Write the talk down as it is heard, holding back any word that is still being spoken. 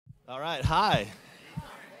All right, hi.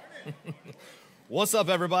 What's up,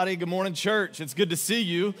 everybody? Good morning, church. It's good to see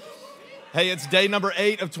you. Hey, it's day number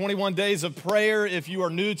 8 of 21 days of prayer. If you are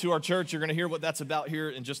new to our church, you're going to hear what that's about here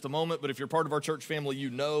in just a moment. But if you're part of our church family,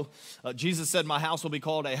 you know Jesus said, my house will be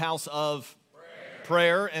called a house of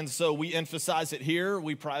prayer. And so we emphasize it here.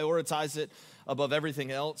 We prioritize it above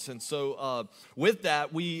everything else. And so with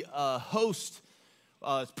that, we host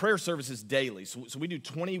prayer services daily. So we do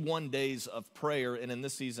 21 days of prayer, and in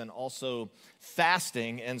this season also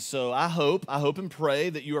fasting. And so I hope and pray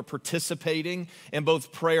that you are participating in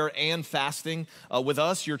both prayer and fasting with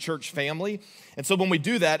us, your church family. And so when we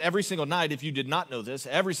do that every single night, if you did not know this,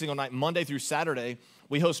 every single night, Monday through Saturday,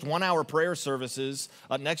 we host 1-hour prayer services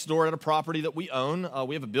next door at a property that we own.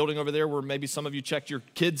 We have a building over there where maybe some of you checked your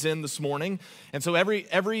kids in this morning. And so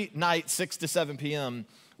every night, 6 to 7 p.m.,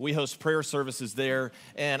 we host prayer services there.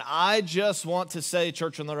 And I just want to say,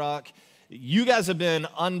 Church on the Rock, you guys have been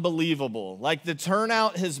unbelievable. Like, the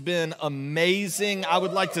turnout has been amazing, I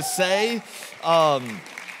would like to say. So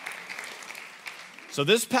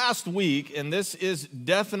this past week, and this is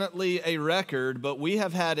definitely a record, but we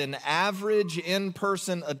have had an average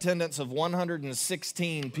in-person attendance of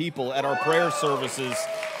 116 people at our prayer services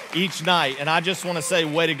each night. And I just want to say,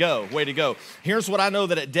 way to go, way to go. Here's what I know,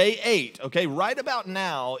 that at day 8, okay, right about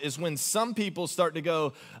now is when some people start to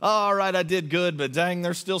go, oh, all right, I did good, but dang,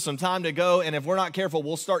 there's still some time to go. And if we're not careful,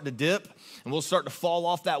 we'll start to dip and we'll start to fall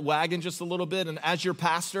off that wagon just a little bit. And as your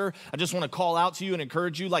pastor, I just want to call out to you and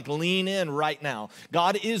encourage you, like, lean in right now.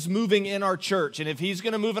 God is moving in our church. And if he's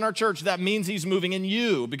going to move in our church, that means he's moving in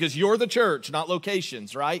you, because you're the church, not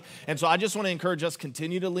locations, right? And so I just want to encourage us,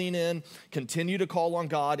 continue to lean in, continue to call on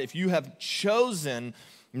God. If you have chosen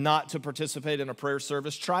not to participate in a prayer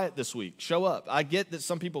service, try it this week. Show up. I get that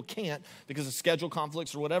some people can't because of schedule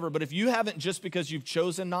conflicts or whatever, but if you haven't, just because you've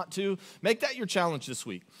chosen not to, make that your challenge this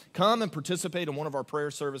week. Come and participate in one of our prayer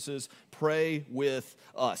services. Pray with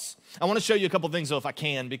us. I want to show you a couple things, though, if I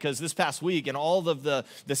can, because this past week and all of the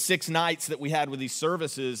 6 nights that we had with these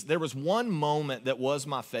services, there was one moment that was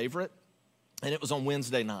my favorite, and it was on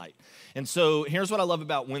Wednesday night. And so here's what I love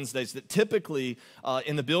about Wednesdays, that typically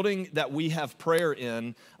in the building that we have prayer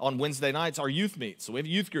in on Wednesday nights, our youth meets. So we have a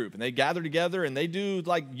youth group, and they gather together, and they do,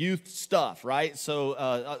 like, youth stuff, right? So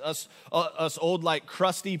us old, like,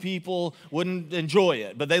 crusty people wouldn't enjoy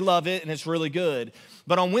it, but they love it, and it's really good.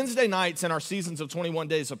 But on Wednesday nights in our seasons of 21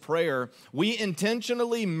 days of prayer, we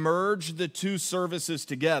intentionally merge the 2 services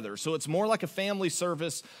together. So it's more like a family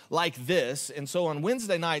service like this. And so on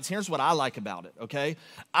Wednesday nights, here's what I like about it, okay?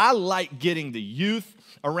 I like getting the youth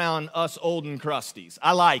around us old and crusties.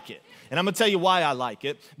 I like it. And I'm going to tell you why I like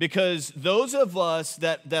it. Because those of us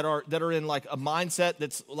that are in, like, a mindset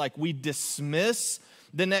that's like we dismiss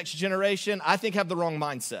the next generation, I think have the wrong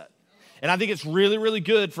mindset. And I think it's really, really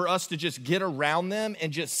good for us to just get around them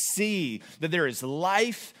and just see that there is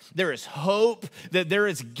life, there is hope, that there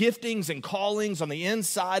is giftings and callings on the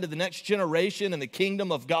inside of the next generation in the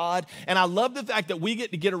kingdom of God. And I love the fact that we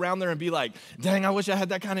get around there and be like, dang, I wish I had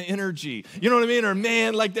that kind of energy. You know what I mean? Or,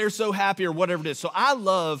 man, like, they're so happy, or whatever it is. So I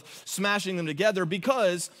love smashing them together,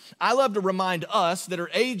 because I love to remind us that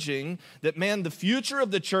are aging that, man, the future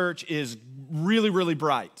of the church is really, really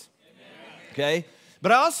bright. Okay?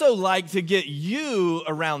 But I also like to get you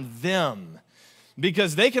around them,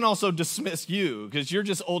 because they can also dismiss you because you're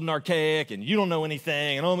just old and archaic and you don't know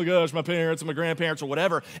anything, and oh my gosh, my parents and my grandparents or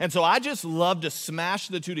whatever. And so I just love to smash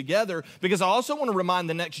the 2 together, because I also want to remind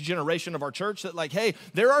the next generation of our church that, like, hey,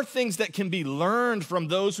 there are things that can be learned from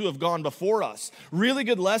those who have gone before us. Really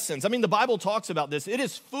good lessons. I mean, the Bible talks about this. It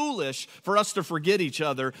is foolish for us to forget each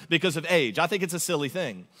other because of age. I think it's a silly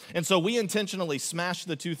thing. And so we intentionally smash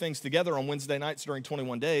the 2 things together on Wednesday nights during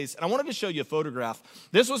 21 days. And I wanted to show you a photograph.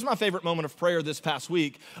 This was my favorite moment of prayer this past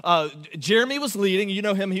week. Jeremy was leading, you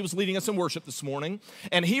know him, he was leading us in worship this morning,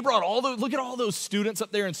 and he brought look at all those students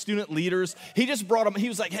up there and student leaders. He just brought them, he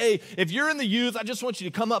was like, hey, if you're in the youth, I just want you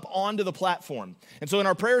to come up onto the platform. And so in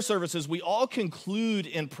our prayer services, we all conclude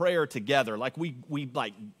in prayer together. Like, we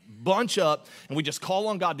like bunch up and we just call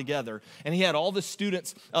on God together. And he had all the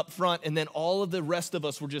students up front, and then all of the rest of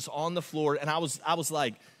us were just on the floor. And I was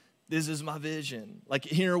like, this is my vision. Like,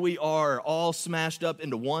 here we are, all smashed up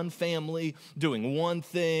into one family, doing one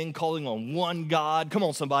thing, calling on one God. Come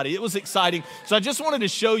on, somebody. It was exciting. So I just wanted to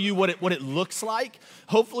show you what it looks like.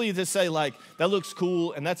 Hopefully to say, like, that looks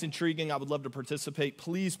cool and that's intriguing. I would love to participate.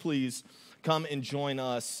 Please come and join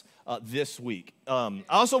us this week. I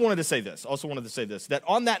also wanted to say this, that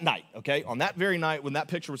on that night, okay, on that very night when that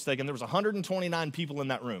picture was taken, there was 129 people in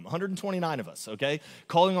that room, 129 of us, okay,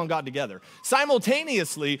 calling on God together.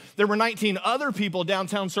 Simultaneously, there were 19 other people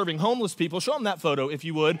downtown serving homeless people. Show them that photo, if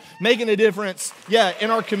you would, making a difference,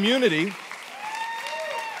 in our community.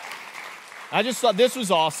 I just thought this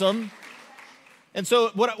was awesome. And so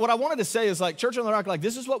what I wanted to say is, like, Church on the Rock, like,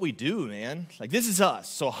 this is what we do, man. Like, this is us.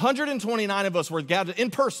 So 129 of us were gathered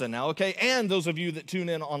in person now, okay, and those of you that tune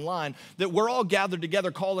in online, that we're all gathered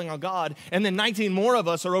together calling on God, and then 19 more of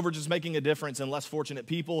us are over just making a difference in less fortunate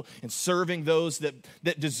people and serving those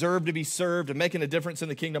that deserve to be served and making a difference in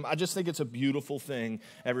the kingdom. I just think it's a beautiful thing,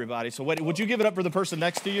 everybody. So would you give it up for the person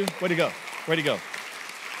next to you? Way to go. Way to go.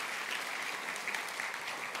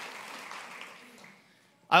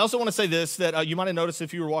 I also want to say this, that you might have noticed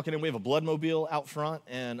if you were walking in, we have a blood mobile out front,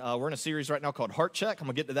 and we're in a series right now called Heart Check. I'm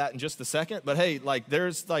going to get to that in just a second. But hey, like,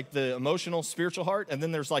 there's like the emotional, spiritual heart, and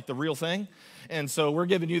then there's like the real thing. And so we're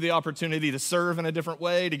giving you the opportunity to serve in a different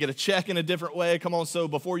way, to get a check in a different way. Come on, so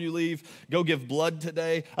before you leave, go give blood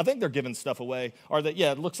today. I think they're giving stuff away. Are they?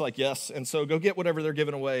 Yeah, it looks like yes. And so go get whatever they're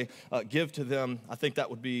giving away, give to them. I think that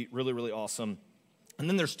would be really, really awesome. And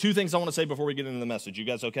then there's two things I want to say before we get into the message. You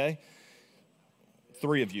guys okay?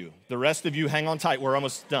 3 of you. The rest of you, hang on tight. We're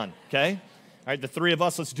almost done, okay? All right, the 3 of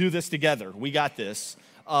us, let's do this together. We got this.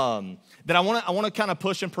 That I want to kind of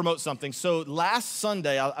push and promote something. So last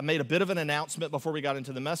Sunday, I made a bit of an announcement before we got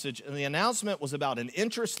into the message, and the announcement was about an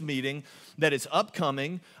interest meeting that is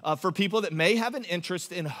upcoming for people that may have an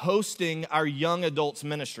interest in hosting our young adults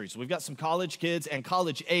ministries. We've got some college kids and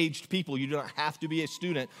college-aged people. You do not have to be a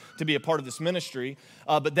student to be a part of this ministry,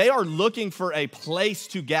 but they are looking for a place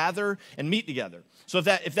to gather and meet together. So if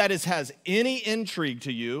that has any intrigue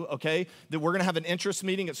to you, okay, that we're going to have an interest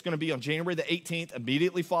meeting. It's going to be on January the 18th,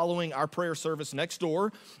 immediately following our prayer service next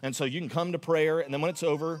door. And so you can come to prayer, and then when it's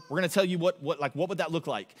over, we're going to tell you what would that look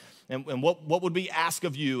like, and what would we ask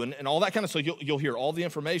of you, and all that kind of. So you'll hear all the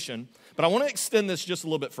information. But I want to extend this just a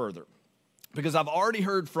little bit further, because I've already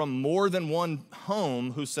heard from more than one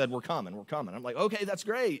home who said we're coming. I'm like, okay, that's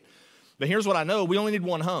great, but here's what I know: we only need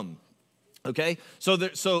one home. Okay,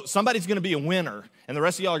 so somebody's going to be a winner, and the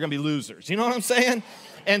rest of y'all are going to be losers. You know what I'm saying?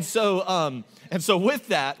 And so with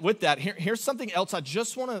that, here's something else I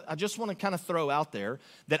just want to kind of throw out there,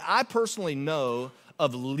 that I personally know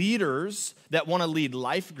of leaders that want to lead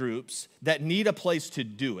life groups that need a place to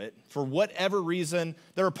do it for whatever reason.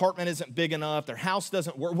 Their apartment isn't big enough, their house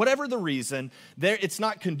doesn't work, whatever the reason. It's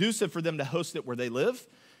not conducive for them to host it where they live.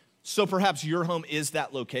 So perhaps your home is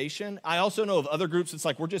that location. I also know of other groups, it's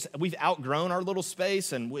like we've outgrown our little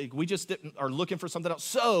space, and we just are looking for something else.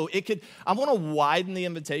 So I want to widen the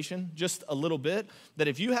invitation just a little bit, that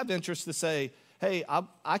if you have interest to say, hey,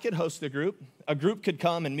 I could host a group could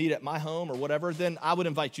come and meet at my home or whatever, then I would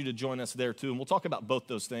invite you to join us there too. And we'll talk about both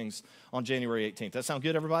those things on January 18th. That sound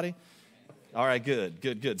good, everybody? All right,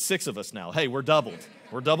 good. 6 of us now. Hey, we're doubled.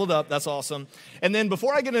 We're doubled up. That's awesome. And then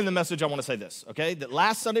before I get into the message, I want to say this, okay? That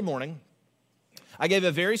last Sunday morning, I gave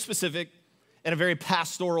a very specific and a very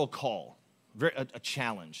pastoral call, a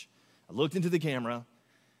challenge. I looked into the camera,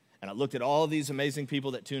 and I looked at all of these amazing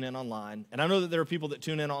people that tune in online. And I know that there are people that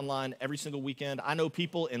tune in online every single weekend. I know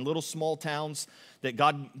people in little small towns that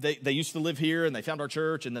they used to live here, and they found our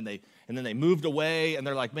church, and then they moved away, and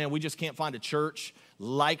they're like, man, we just can't find a church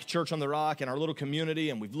like Church on the Rock in our little community,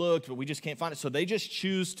 and we've looked, but we just can't find it. So they just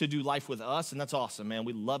choose to do life with us, and that's awesome, man.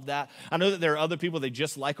 We love that. I know that there are other people, they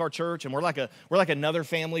just like our church, and we're like another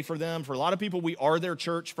family for them. For a lot of people, we are their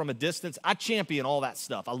church from a distance. I champion all that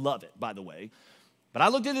stuff. I love it, by the way. But I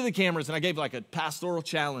looked into the cameras, and I gave like a pastoral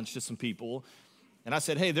challenge to some people, and I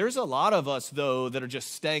said, hey, there's a lot of us, though, that are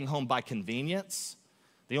just staying home by convenience.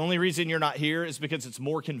 The only reason you're not here is because it's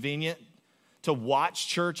more convenient to watch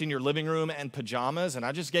church in your living room and pajamas. And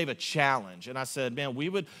I just gave a challenge. And I said, man,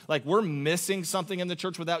 we're missing something in the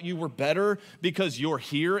church without you. We're better because you're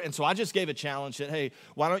here. And so I just gave a challenge that, hey,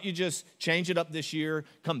 why don't you just change it up this year?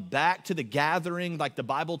 Come back to the gathering like the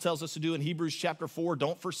Bible tells us to do in Hebrews chapter 4.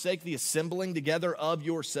 Don't forsake the assembling together of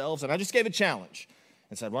yourselves. And I just gave a challenge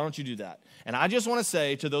and said, why don't you do that? And I just want to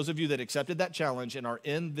say to those of you that accepted that challenge and are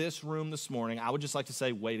in this room this morning, I would just like to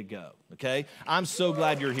say, way to go, okay? I'm so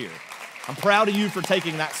glad you're here. I'm proud of you for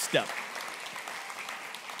taking that step.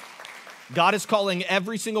 God is calling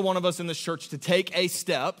every single one of us in this church to take a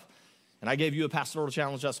step. And I gave you a pastoral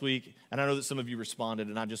challenge last week, and I know that some of you responded,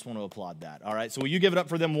 and I just want to applaud that. All right, so will you give it up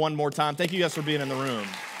for them one more time? Thank you guys for being in the room.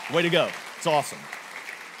 Way to go. It's awesome.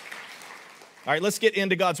 All right, let's get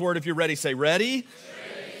into God's word. If you're ready, say ready.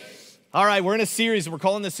 All right, we're in a series, and we're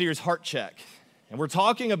calling this series Heart Check. And we're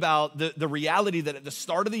talking about the reality that at the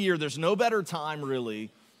start of the year, there's no better time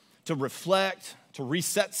really to reflect, to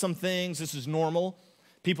reset some things. This is normal.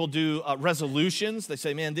 People do resolutions. They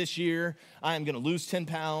say, man, this year I am going to lose 10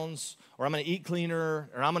 pounds, or I'm going to eat cleaner,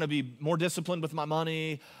 or I'm going to be more disciplined with my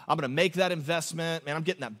money. I'm going to make that investment. Man, I'm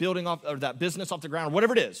getting that building off, or that business off the ground, or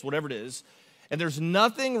whatever it is. And there's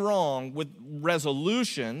nothing wrong with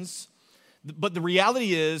resolutions. But the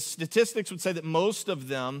reality is, statistics would say that most of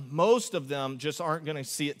them just aren't going to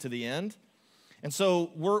see it to the end. And so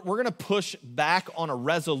we're going to push back on a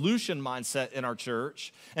resolution mindset in our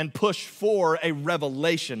church and push for a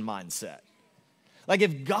revelation mindset. Like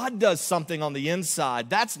if God does something on the inside,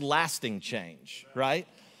 that's lasting change, right?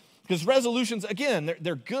 Because resolutions, again,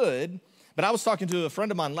 they're good. But I was talking to a friend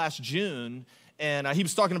of mine last June, and he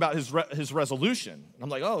was talking about his resolution. And I'm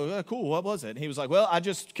like, oh, yeah, cool, what was it? And he was like, well, I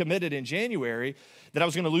just committed in January that I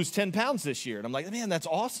was going to lose 10 pounds this year. And I'm like, man, that's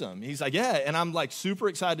awesome. He's like, yeah. And I'm like super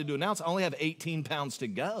excited to announce I only have 18 pounds to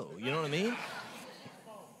go. You know what I mean?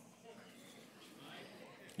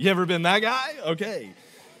 You ever been that guy? Okay.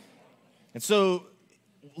 And so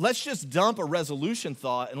let's just dump a resolution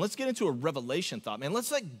thought and let's get into a revelation thought. Man,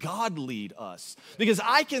 let's let God lead us. Because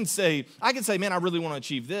I can say, man, I really want to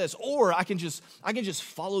achieve this, or I can just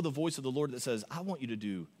follow the voice of the Lord that says, I want you to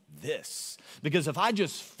do this. Because if I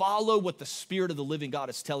just follow what the Spirit of the living God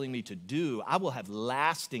is telling me to do, I will have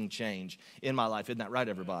lasting change in my life. Isn't that right,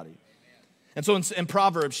 everybody? And so in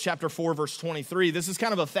Proverbs chapter 4, verse 23, this is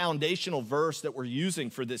kind of a foundational verse that we're using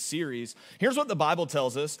for this series. Here's what the Bible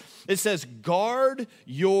tells us. It says, guard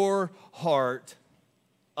your heart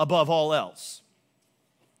above all else.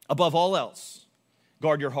 Above all else,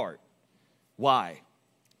 guard your heart. Why?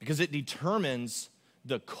 Because it determines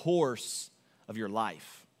the course of your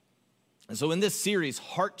life. And so in this series,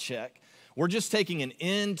 Heart Check, we're just taking an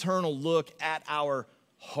internal look at our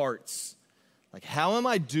hearts. Like, how am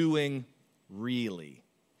I doing really?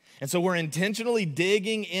 And so we're intentionally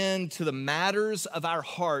digging into the matters of our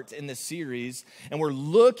heart in this series, and we're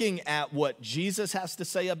looking at what Jesus has to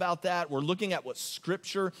say about that. We're looking at what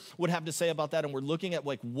Scripture would have to say about that, and we're looking at,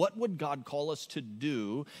 like, what would God call us to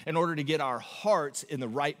do in order to get our hearts in the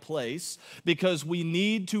right place, because we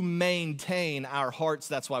need to maintain our hearts.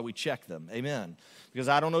 That's why we check them. Amen. Because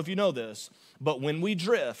I don't know if you know this, but when we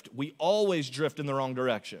drift, we always drift in the wrong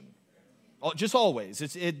direction. Just always.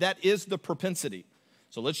 That is the propensity.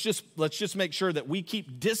 So let's just make sure that we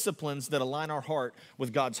keep disciplines that align our heart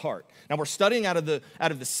with God's heart. Now we're studying out of the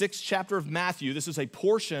 6th chapter of Matthew. This is a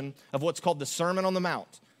portion of what's called the Sermon on the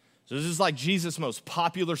Mount. So this is like Jesus' most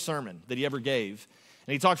popular sermon that he ever gave.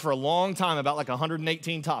 And he talked for a long time about like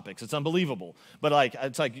 118 topics. It's unbelievable. But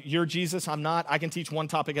it's like, you're Jesus, I'm not. I can teach one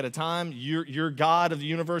topic at a time. You're God of the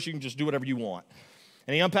universe. You can just do whatever you want.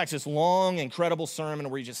 And he unpacks this long, incredible sermon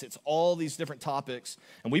where he just hits all these different topics.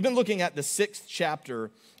 And we've been looking at the 6th chapter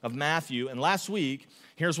of Matthew. And last week,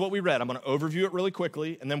 here's what we read. I'm going to overview it really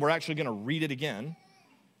quickly, and then we're actually going to read it again.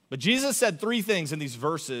 But Jesus said 3 things in these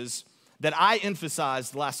verses that I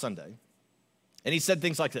emphasized last Sunday. And he said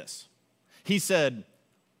things like this. He said,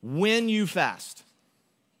 when you fast,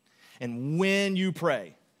 and when you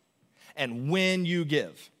pray, and when you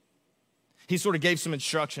give. He sort of gave some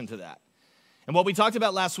instruction to that. And what we talked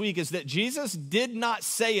about last week is that Jesus did not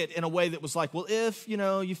say it in a way that was like, well, if,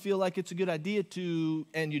 you feel like it's a good idea to,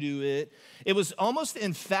 and you do it. It was almost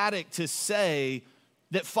emphatic to say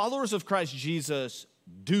that followers of Christ Jesus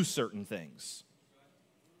do certain things.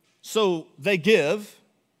 So they give,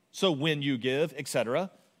 so when you give,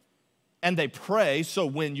 etc. And they pray, so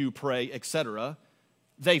when you pray, etc.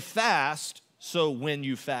 They fast, so when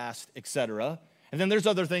you fast, etc. And then there's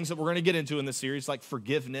other things that we're going to get into in this series, like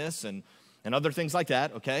forgiveness and other things like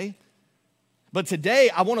that, okay? But today,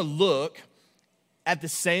 I want to look at the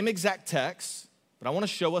same exact text, but I want to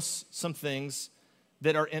show us some things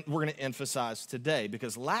that we're going to emphasize today,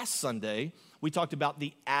 because last Sunday, we talked about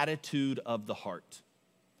the attitude of the heart.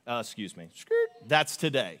 That's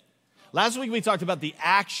today. Last week, we talked about the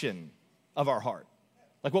action of our heart,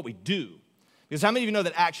 like what we do. Because how many of you know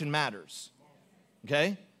that action matters?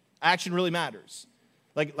 Okay? Action really matters.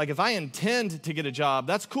 Like if I intend to get a job,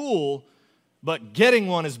 that's cool, but getting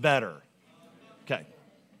one is better. Okay.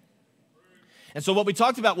 And so what we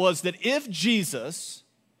talked about was that if Jesus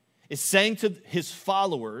is saying to his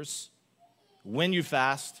followers, when you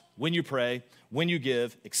fast, when you pray, when you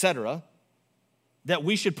give, etc., that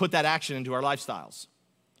we should put that action into our lifestyles.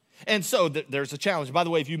 And so there's a challenge. By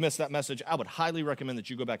the way, if you missed that message, I would highly recommend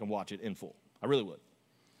that you go back and watch it in full. I really would.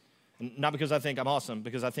 And not because I think I'm awesome,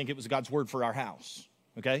 because I think it was God's word for our house,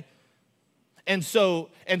 okay? And so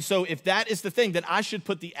if that is the thing, then I should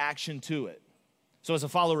put the action to it. So as a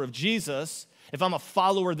follower of Jesus, if I'm a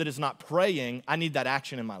follower that is not praying, I need that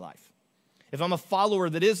action in my life. If I'm a follower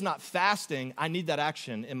that is not fasting, I need that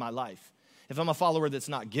action in my life. If I'm a follower that's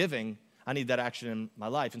not giving, I need that action in my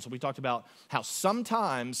life. And so we talked about how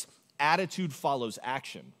sometimes attitude follows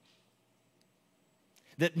action.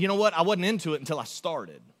 That, you know what, I wasn't into it until I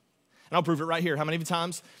started. And I'll prove it right here. How many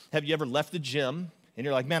times have you ever left the gym and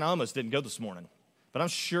you're like, man, I almost didn't go this morning, but I'm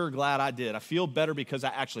sure glad I did. I feel better because I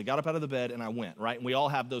actually got up out of the bed and I went, right? And we all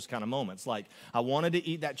have those kind of moments. Like, I wanted to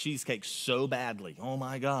eat that cheesecake so badly. Oh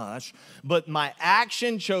my gosh. But my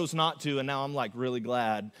action chose not to, and now I'm like really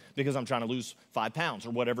glad because I'm trying to lose 5 pounds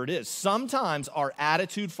or whatever it is. Sometimes our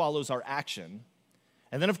attitude follows our action.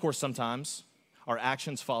 And then, of course, sometimes our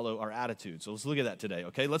actions follow our attitude. So let's look at that today,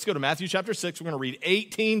 okay? Let's go to Matthew chapter 6. We're going to read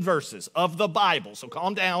 18 verses of the Bible. So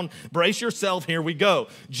calm down, brace yourself. Here we go.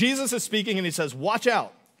 Jesus is speaking, and he says, watch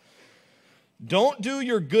out. Don't do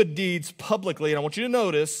your good deeds publicly, and I want you to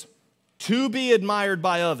notice, to be admired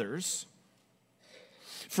by others,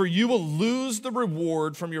 for you will lose the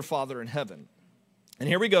reward from your Father in heaven. And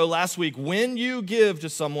here we go. Last week, when you give to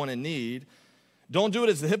someone in need, don't do it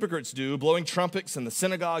as the hypocrites do, blowing trumpets in the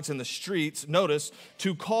synagogues and the streets. Notice,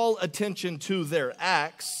 to call attention to their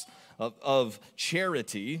acts of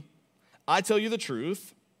charity. I tell you the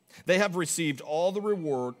truth, they have received all the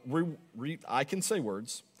reward, I can say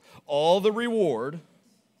words, all the reward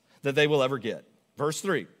that they will ever get. Verse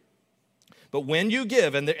 3, but when you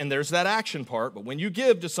give, and there's that action part, but when you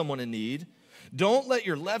give to someone in need, don't let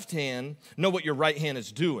your left hand know what your right hand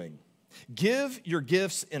is doing. Give your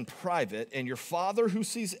gifts in private, and your Father who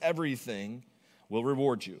sees everything will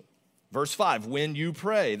reward you. Verse 5, when you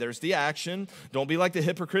pray, there's the action. Don't be like the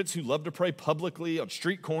hypocrites who love to pray publicly on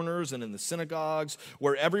street corners and in the synagogues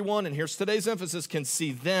where everyone, and here's today's emphasis, can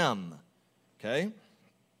see them. Okay?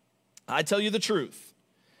 I tell you the truth,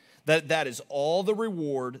 that is all the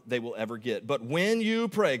reward they will ever get. But when you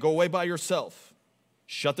pray, go away by yourself,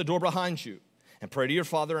 shut the door behind you, and pray to your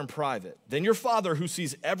Father in private. Then your Father who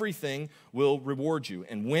sees everything will reward you.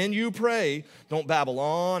 And when you pray, don't babble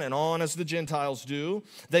on and on as the Gentiles do.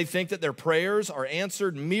 They think that their prayers are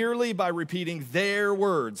answered merely by repeating their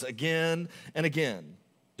words again and again.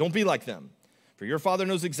 Don't be like them, for your Father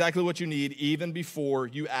knows exactly what you need even before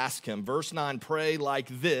you ask him. Verse 9, pray like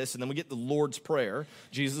this, and then we get the Lord's Prayer.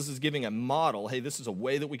 Jesus is giving a model. Hey, this is a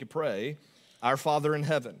way that we could pray. Our Father in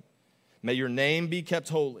heaven, may your name be kept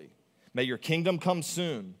holy. May your kingdom come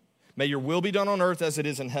soon. May your will be done on earth as it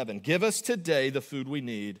is in heaven. Give us today the food we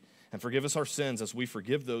need, and forgive us our sins as we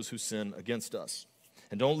forgive those who sin against us.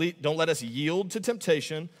 And don't let us yield to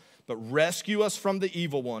temptation, but rescue us from the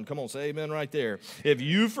evil one. Come on, say amen right there. If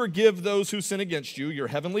you forgive those who sin against you, your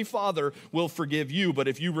heavenly Father will forgive you. But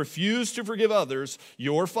if you refuse to forgive others,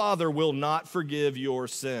 your Father will not forgive your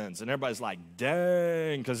sins. And everybody's like,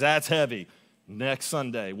 dang, because that's heavy. Next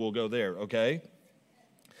Sunday, we'll go there, okay?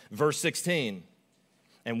 Verse 16,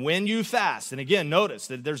 and when you fast, and again, notice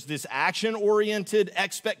that there's this action-oriented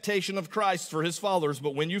expectation of Christ for his followers,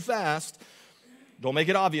 but when you fast, don't make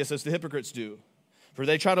it obvious as the hypocrites do, for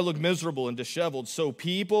they try to look miserable and disheveled, so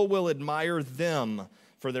people will admire them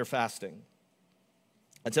for their fasting.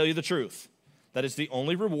 I tell you the truth, that is the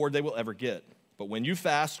only reward they will ever get. But when you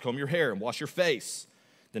fast, comb your hair and wash your face,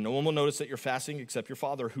 then no one will notice that you're fasting except your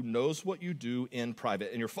Father who knows what you do in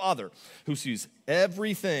private. And your Father who sees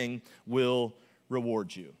everything will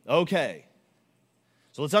reward you. Okay,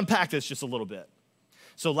 so let's unpack this just a little bit.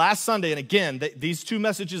 So last Sunday, and again, these two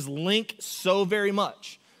messages link so very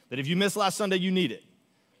much that if you missed last Sunday, you need it.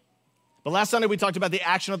 But last Sunday, we talked about the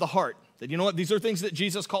action of the heart. That, you know what, these are things that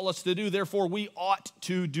Jesus called us to do, therefore we ought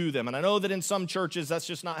to do them. And I know that in some churches, that's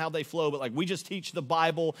just not how they flow, but like we just teach the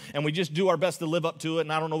Bible and we just do our best to live up to it,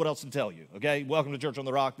 and I don't know what else to tell you, okay? Welcome to Church on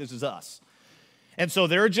the Rock, this is us. And so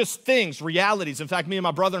there are just things, realities. In fact, me and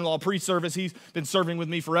my brother-in-law pre-service, he's been serving with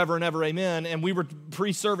me forever and ever, amen, and we were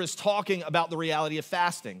pre-service talking about the reality of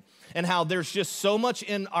fasting and how there's just so much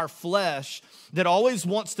in our flesh that always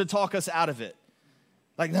wants to talk us out of it.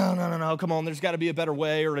 Like, no, come on, there's got to be a better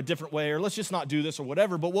way or a different way, or let's just not do this or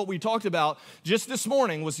whatever. But what we talked about just this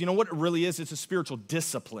morning was, you know what it really is? It's a spiritual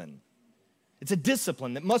discipline. It's a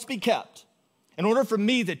discipline that must be kept. In order for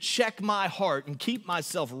me to check my heart and keep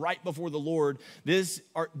myself right before the Lord, these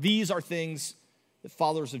are things that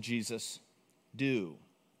followers of Jesus do.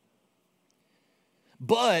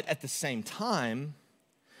 But at the same time,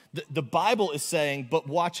 the Bible is saying, but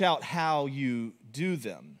watch out how you do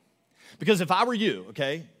them. Because if I were you,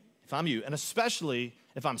 okay, if I'm you, and especially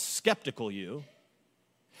if I'm skeptical you,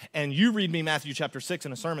 and you read me Matthew chapter 6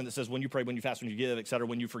 in a sermon that says when you pray, when you fast, when you give, et cetera,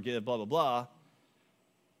 when you forgive, blah, blah, blah,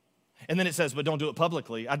 and then it says, but don't do it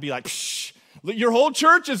publicly, I'd be like, psh, Your whole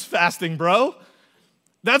church is fasting, bro.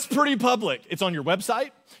 That's pretty public. It's on your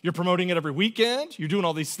website. You're promoting it every weekend. You're doing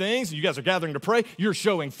all these things. You guys are gathering to pray. You're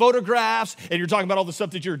showing photographs, and you're talking about all the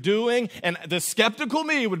stuff that you're doing. And the skeptical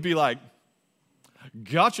me would be like,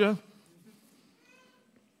 gotcha.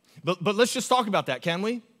 But let's just talk about that, can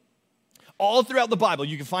we? All throughout the Bible,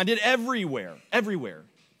 you can find it everywhere.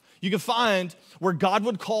 You can find where God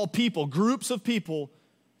would call people, groups of people,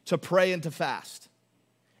 to pray and to fast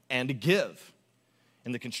and to give.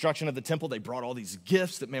 In the construction of the temple, they brought all these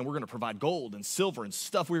gifts that, man, we're going to provide gold and silver and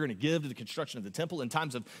stuff we're going to give to the construction of the temple. In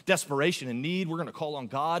times of desperation and need, we're going to call on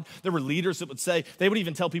God. There were leaders that would say, they would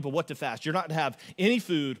even tell people what to fast. You're not to have any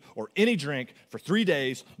food or any drink for 3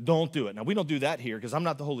 days. Don't do it. Now, we don't do that here because I'm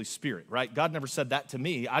not the Holy Spirit, right? God never said that to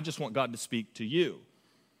me. I just want God to speak to you.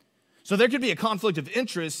 So there could be a conflict of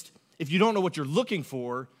interest if you don't know what you're looking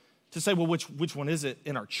for to say, well, which one is it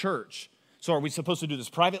in our church? So are we supposed to do this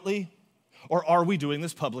privately? Or are we doing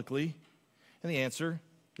this publicly? And the answer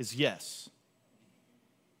is yes.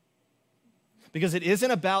 Because it isn't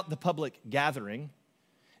about the public gathering.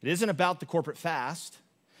 It isn't about the corporate fast.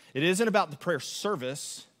 It isn't about the prayer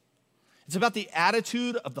service. It's about the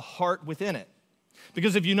attitude of the heart within it.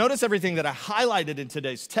 Because if you notice everything that I highlighted in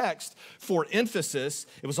today's text for emphasis,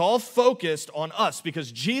 it was all focused on us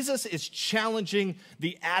because Jesus is challenging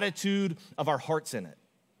the attitude of our hearts in it.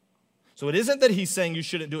 So it isn't that he's saying you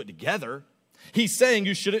shouldn't do it together. He's saying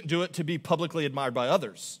you shouldn't do it to be publicly admired by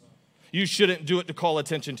others. You shouldn't do it to call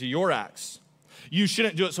attention to your acts. You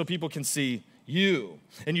shouldn't do it so people can see you.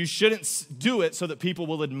 And you shouldn't do it so that people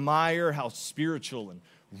will admire how spiritual and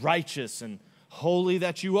righteous and holy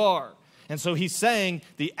that you are. And so he's saying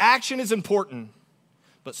the action is important,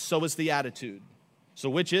 but so is the attitude. So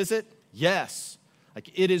which is it? Yes.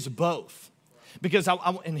 Like it is both. Because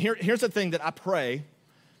here's the thing that I pray.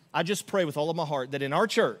 I just pray with all of my heart that in our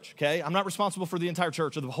church, okay, I'm not responsible for the entire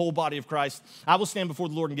church or the whole body of Christ. I will stand before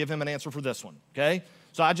the Lord and give him an answer for this one, okay?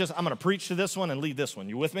 So I'm going to preach to this one and lead this one.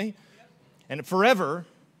 You with me? And forever,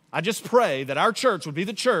 I just pray that our church would be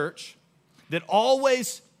the church that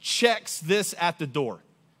always checks this at the door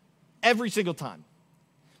every single time.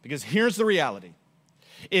 Because here's the reality.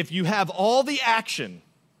 If you have all the action,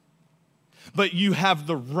 but you have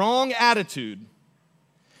the wrong attitude,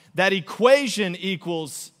 that equation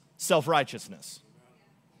equals self-righteousness.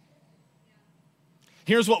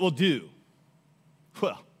 Here's what we'll do.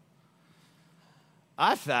 Well,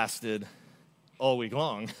 I fasted all week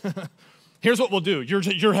long. Here's what we'll do.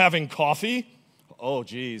 You're having coffee? Oh,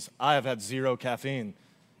 geez, I have had 0 caffeine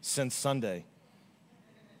since Sunday.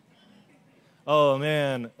 Oh,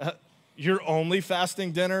 man, you're only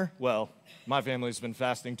fasting dinner? Well, my family's been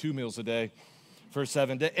fasting 2 meals a day for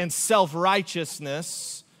 7 days. And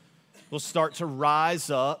self-righteousness will start to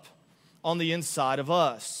rise up on the inside of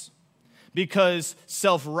us. Because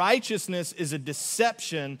self-righteousness is a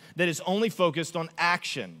deception that is only focused on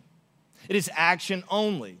action. It is action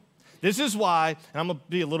only. This is why, and I'm going to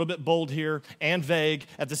be a little bit bold here and vague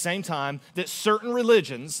at the same time, that certain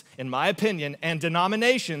religions, in my opinion, and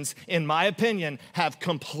denominations, in my opinion, have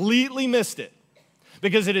completely missed it.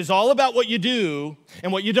 Because it is all about what you do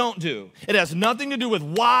and what you don't do. It has nothing to do with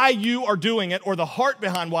why you are doing it or the heart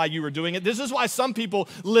behind why you are doing it. This is why some people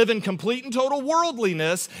live in complete and total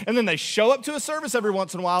worldliness, and then they show up to a service every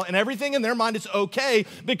once in a while, and everything in their mind is okay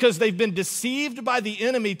because they've been deceived by the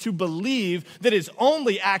enemy to believe that it's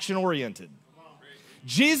only action-oriented.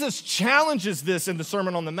 Jesus challenges this in the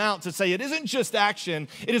Sermon on the Mount to say it isn't just action,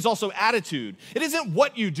 it is also attitude. It isn't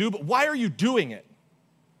what you do, but why are you doing it?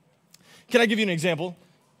 Can I give you an example?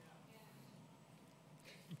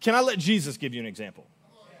 Can I let Jesus give you an example?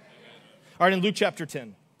 All right, in Luke chapter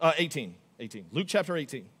 18. Luke chapter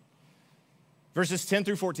 18. Verses 10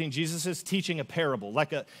 through 14, Jesus is teaching a parable,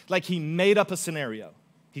 like he made up a scenario.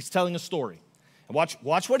 He's telling a story. And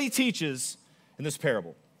watch what he teaches in this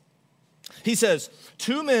parable. He says,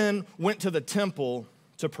 2 men went to the temple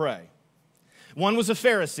to pray. One was a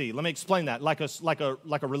Pharisee. Let me explain that. Like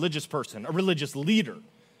a religious person, a religious leader.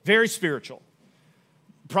 Very spiritual.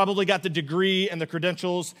 Probably got the degree and the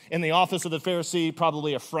credentials in the office of the Pharisee,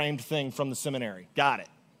 probably a framed thing from the seminary. Got it.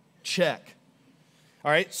 Check. All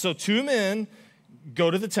right, so 2 men go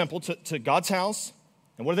to the temple, to God's house,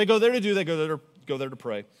 and what do they go there to do? They go there to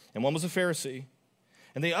pray. And one was a Pharisee,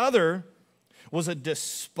 and the other was a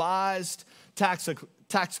despised tax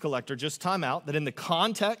collector. Just time out, that in the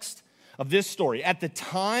context of this story, at the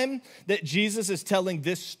time that Jesus is telling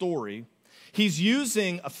this story, he's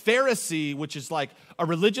using a Pharisee, which is like a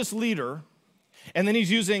religious leader, and then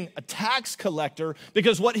he's using a tax collector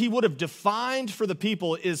because what he would have defined for the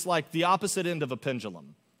people is like the opposite end of a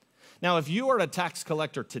pendulum. Now, if you are a tax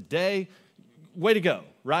collector today, way to go,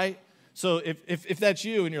 right? So if that's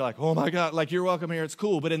you and you're like, oh my God, like you're welcome here, it's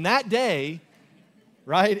cool. But in that day,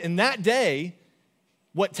 right,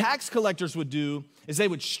 what tax collectors would do is they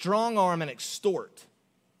would strong arm and extort.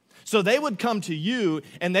 So they would come to you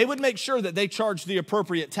and they would make sure that they charged the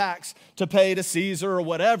appropriate tax to pay to Caesar or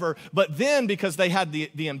whatever. But then because they had the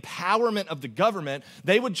empowerment of the government,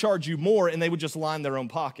 they would charge you more and they would just line their own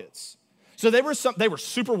pockets. So they were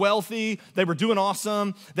super wealthy. They were doing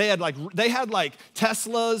awesome. They had like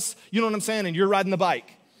Teslas, you know what I'm saying? And you're riding the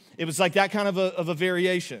bike. It was like that kind of a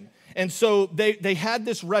variation. And so they had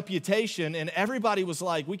this reputation, and everybody was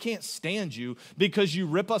like, we can't stand you because you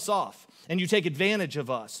rip us off and you take advantage of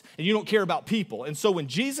us and you don't care about people. And so when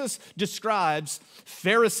Jesus describes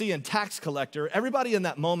Pharisee and tax collector, everybody in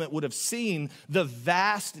that moment would have seen the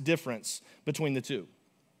vast difference between the two.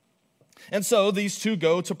 And so these two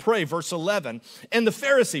go to pray, verse 11. And the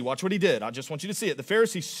Pharisee, watch what he did. I just want you to see it. The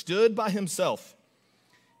Pharisee stood by himself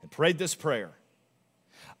and prayed this prayer.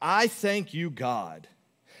 I thank you, God,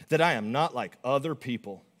 that I am not like other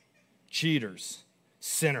people, cheaters,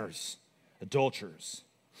 sinners, adulterers.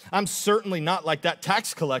 I'm certainly not like that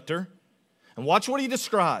tax collector. And watch what he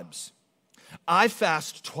describes. I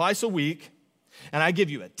fast twice a week, and I give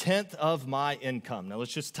you 1/10 of my income. Now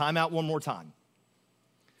let's just time out one more time.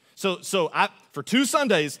 So for 2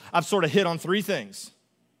 Sundays, I've sort of hit on 3 things: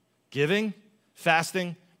 giving,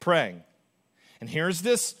 fasting, praying. And here's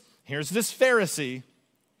this Pharisee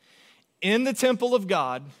in the temple of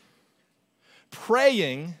God,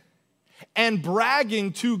 praying and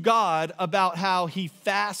bragging to God about how he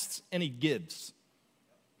fasts and he gives.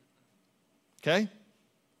 Okay?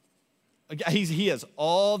 He has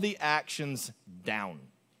all the actions down.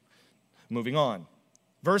 Moving on.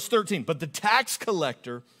 Verse 13, but the tax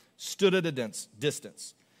collector stood at a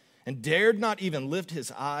distance and dared not even lift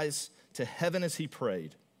his eyes to heaven as he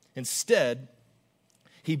prayed. Instead,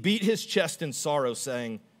 he beat his chest in sorrow,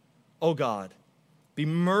 saying, "Oh God, be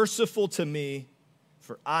merciful to me,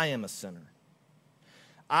 for I am a sinner."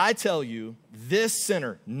 I tell you, this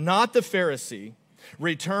sinner, not the Pharisee,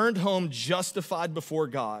 returned home justified before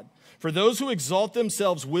God. For those who exalt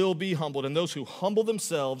themselves will be humbled, and those who humble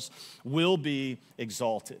themselves will be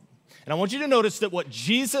exalted. And I want you to notice that what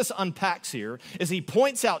Jesus unpacks here is he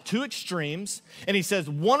points out 2 extremes, and he says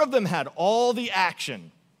one of them had all the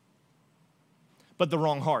action, but the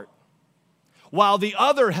wrong heart, while the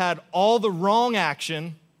other had all the wrong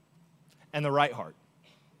action and the right heart.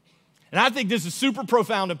 And I think this is super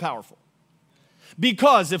profound and powerful.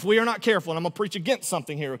 Because if we are not careful, and I'm going to preach against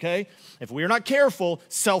something here, okay? If we are not careful,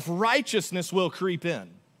 self-righteousness will creep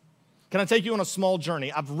in. Can I take you on a small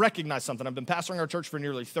journey? I've recognized something. I've been pastoring our church for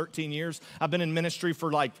nearly 13 years. I've been in ministry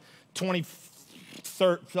for like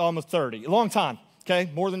almost 30. A long time,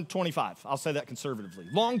 okay? More than 25. I'll say that conservatively.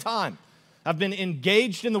 Long time. I've been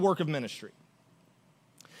engaged in the work of ministry.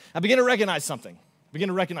 I begin to recognize something.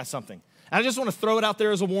 And I just want to throw it out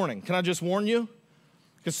there as a warning. Can I just warn you?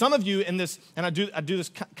 Because some of you in this, and I do this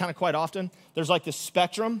kind of quite often, there's like this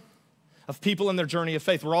spectrum of people in their journey of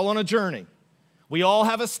faith. We're all on a journey. We all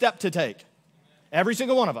have a step to take. Every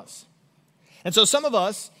single one of us. And so some of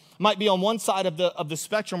us might be on one side of the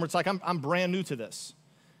spectrum where it's like, I'm brand new to this.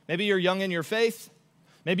 Maybe you're young in your faith.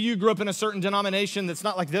 Maybe you grew up in a certain denomination that's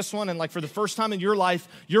not like this one, and like for the first time in your life,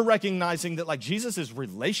 you're recognizing that like Jesus is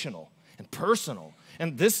relational and personal.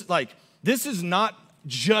 And this is not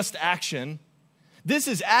just action. This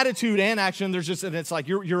is attitude and action. And it's like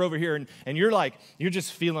you're over here and you're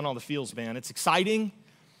just feeling all the feels, man. It's exciting.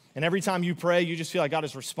 And every time you pray, you just feel like God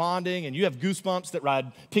is responding, and you have goosebumps that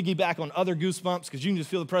ride piggyback on other goosebumps because you can just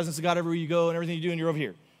feel the presence of God everywhere you go and everything you do, and you're over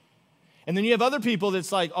here. And then you have other people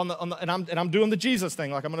that's like and I'm doing the Jesus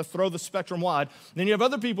thing, like I'm going to throw the spectrum wide. And then you have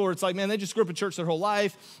other people where it's like, man, they just grew up in church their whole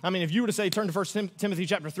life. I mean, if you were to say turn to 1 Timothy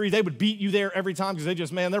chapter 3, they would beat you there every time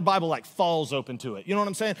because their Bible like falls open to it. You know what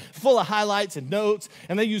I'm saying? Full of highlights and notes,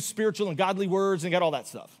 and they use spiritual and godly words and got all that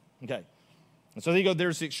stuff. Okay. And so there you go,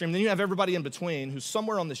 there's the extreme. Then you have everybody in between who's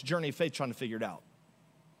somewhere on this journey of faith trying to figure it out.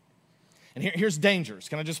 And here's dangers.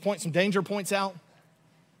 Can I just point some danger points out?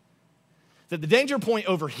 That the danger point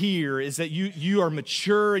over here is that you are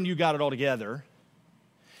mature and you got it all together.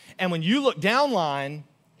 And when you look down line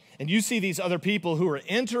and you see these other people who are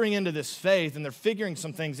entering into this faith and they're figuring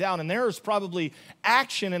some things out, and there is probably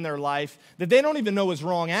action in their life that they don't even know is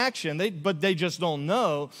wrong action, but they just don't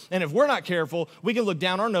know. And if we're not careful, we can look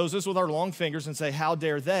down our noses with our long fingers and say, how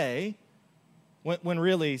dare they? When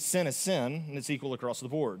really sin is sin, and it's equal across the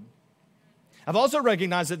board. I've also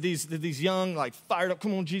recognized that these young, like fired up,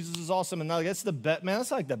 come on, Jesus is awesome, and that's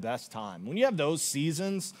that's like the best time. When you have those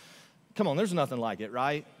seasons, come on, there's nothing like it,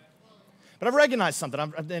 right? But I've recognized something,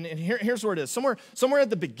 and here's where it is. Somewhere at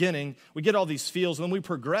the beginning, we get all these feels, and then we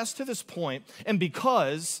progress to this point, and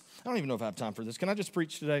because, I don't even know if I have time for this. Can I just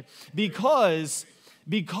preach today? Because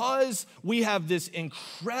we have this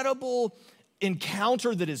incredible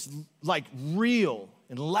encounter that is like real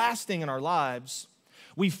and lasting in our lives,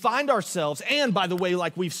 we find ourselves, and by the way,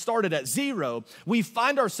 like we've started at zero, we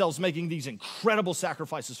find ourselves making these incredible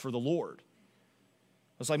sacrifices for the Lord.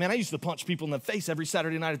 It's like, man, I used to punch people in the face every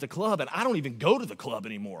Saturday night at the club, and I don't even go to the club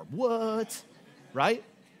anymore. What? Right?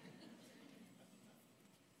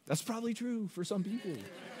 That's probably true for some people.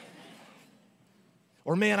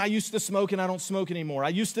 Or, man, I used to smoke and I don't smoke anymore. I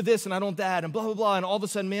used to this and I don't that, and blah, blah, blah. And all of a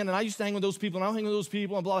sudden, man, and I used to hang with those people and I don't hang with those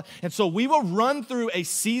people, and blah. And so we will run through a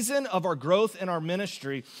season of our growth in our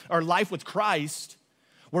ministry, our life with Christ,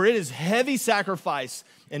 where it is heavy sacrifice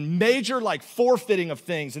and major like forfeiting of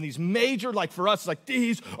things. And these major, like for us, like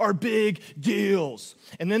these are big deals.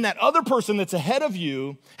 And then that other person that's ahead of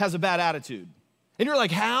you has a bad attitude. And you're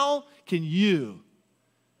like, how can you,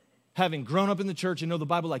 having grown up in the church and know the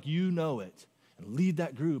Bible like you know it, and lead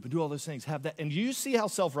that group and do all those things, have that? And you see how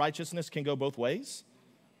self-righteousness can go both ways?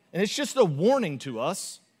 And it's just a warning to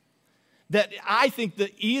us that I think the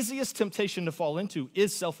easiest temptation to fall into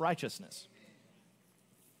is self-righteousness.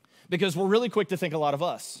 Because we're really quick to think a lot of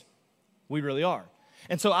us. We really are.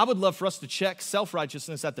 And so I would love for us to check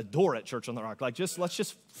self-righteousness at the door at Church on the Rock. Like, let's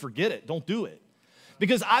just forget it. Don't do it.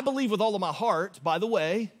 Because I believe with all of my heart, by the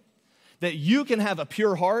way, that you can have a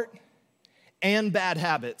pure heart and bad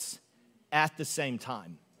habits at the same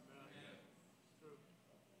time.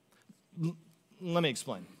 Let me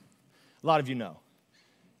explain. A lot of you know.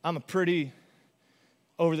 I'm a pretty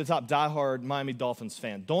over-the-top, diehard Miami Dolphins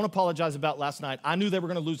fan. Don't apologize about last night. I knew they were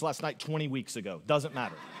going to lose last night 20 weeks ago. Doesn't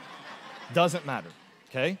matter. Doesn't matter,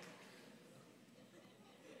 okay?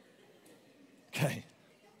 Okay.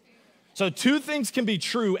 So two things can be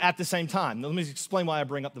true at the same time. Now, let me explain why I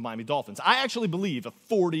bring up the Miami Dolphins. I actually believe a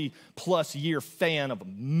 40-plus year fan of a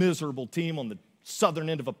miserable team on the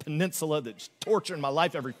southern end of a peninsula that's torturing my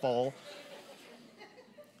life every fall.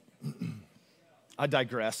 I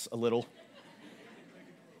digress a little.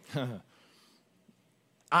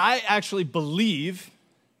 I actually believe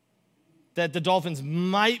that the Dolphins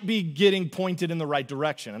might be getting pointed in the right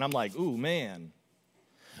direction. And I'm like, ooh, man.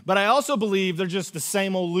 But I also believe they're just the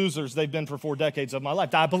same old losers they've been for 4 decades of my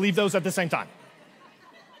life. I believe those at the same time.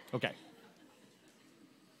 Okay.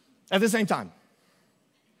 At the same time.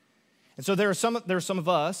 And so there are some of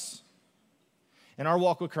us in our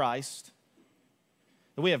walk with Christ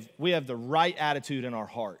that we have the right attitude in our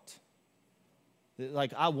heart.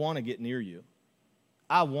 Like, I want to get near you.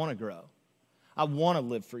 I want to grow. I want to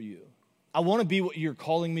live for you. I want to be what you're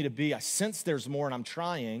calling me to be. I sense there's more and I'm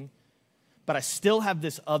trying, but I still have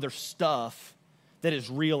this other stuff that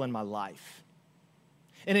is real in my life.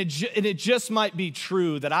 And it just might be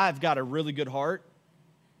true that I've got a really good heart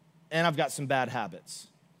and I've got some bad habits.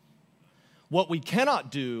 What we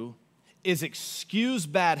cannot do is excuse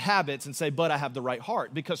bad habits and say, but I have the right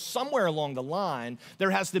heart. Because somewhere along the line,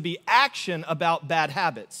 there has to be action about bad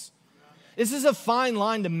habits. This is a fine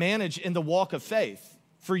line to manage in the walk of faith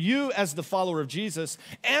for you as the follower of Jesus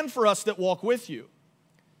and for us that walk with you.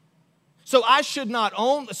 So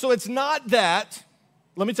it's not that,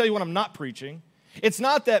 let me tell you what I'm not preaching. It's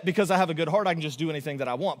not that because I have a good heart, I can just do anything that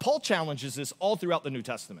I want. Paul challenges this all throughout the New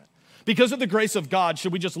Testament. Because of the grace of God,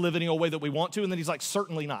 should we just live any old way that we want to? And then he's like,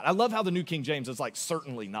 certainly not. I love how the New King James is like,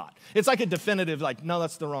 certainly not. It's like a definitive, like, no,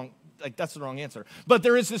 that's the wrong answer. But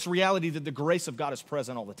there is this reality that the grace of God is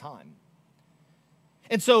present all the time.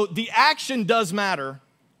 And so the action does matter,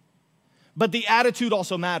 but the attitude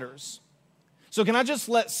also matters. So can I just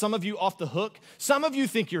let some of you off the hook? Some of you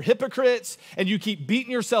think you're hypocrites and you keep beating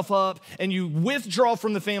yourself up and you withdraw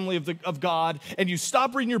from the family of God and you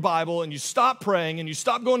stop reading your Bible and you stop praying and you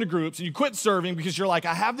stop going to groups and you quit serving because you're like,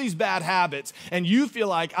 I have these bad habits, and you feel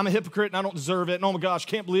like I'm a hypocrite and I don't deserve it and oh my gosh,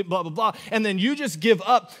 can't believe it, blah, blah, blah. And then you just give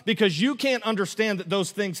up because you can't understand that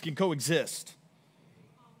those things can coexist.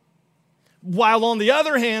 While on the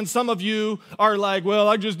other hand, some of you are like, well,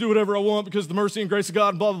 I just do whatever I want because the mercy and grace of God,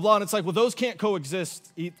 and blah, blah, blah. And it's like, well, those can't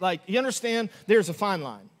coexist. Like, you understand? There's a fine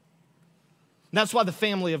line. And that's why the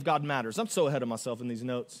family of God matters. I'm so ahead of myself in these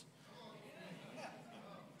notes.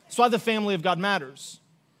 That's why the family of God matters.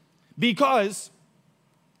 Because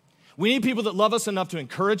we need people that love us enough to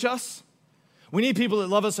encourage us. We need people that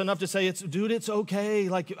love us enough to say, dude, it's okay.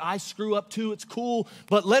 Like, I screw up too. It's cool.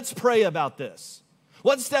 But let's pray about this.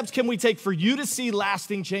 What steps can we take for you to see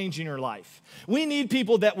lasting change in your life? We need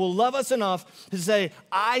people that will love us enough to say,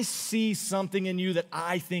 I see something in you that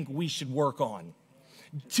I think we should work on.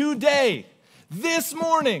 Today, this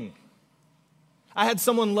morning, I had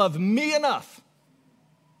someone love me enough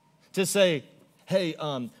to say, hey,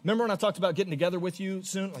 remember when I talked about getting together with you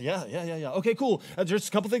soon? Like, yeah. Okay, cool. There's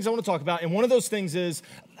a couple things I want to talk about. And one of those things is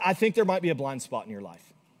I think there might be a blind spot in your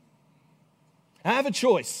life. I have a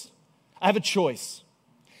choice.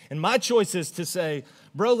 And my choice is to say,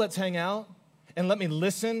 bro, let's hang out and let me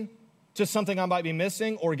listen to something I might be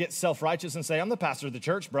missing, or get self-righteous and say, I'm the pastor of the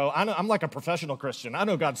church, bro. I'm like a professional Christian. I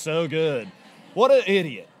know God so good. What an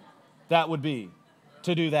idiot that would be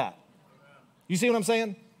to do that. You see what I'm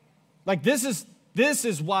saying? Like this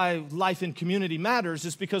is why life in community matters,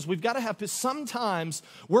 is because we've got to have, sometimes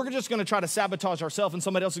we're just going to try to sabotage ourselves and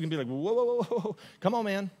somebody else is going to be like, whoa, come on,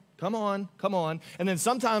 man. Come on. And then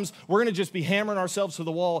sometimes we're going to just be hammering ourselves to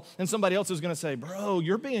the wall and somebody else is going to say, bro,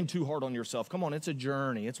 you're being too hard on yourself. Come on, it's a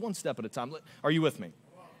journey. It's one step at a time. Are you with me?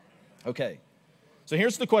 Okay. So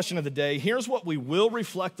here's the question of the day. Here's what we will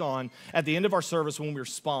reflect on at the end of our service when we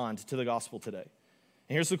respond to the gospel today.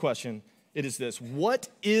 And here's the question. It is this: what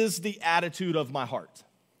is the attitude of my heart?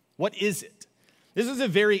 What is it? This is a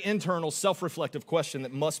very internal, self-reflective question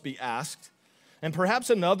that must be asked. And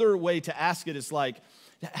perhaps another way to ask it is like,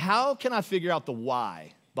 how can I figure out the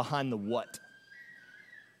why behind the what?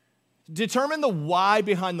 Determine the why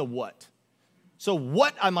behind the what. So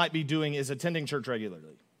what I might be doing is attending church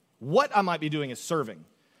regularly. What I might be doing is serving.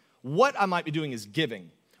 What I might be doing is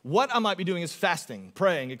giving. What I might be doing is fasting,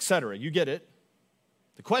 praying, etc. You get it?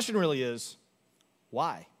 The question really is,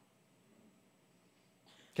 why?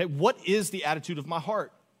 Okay, what is the attitude of my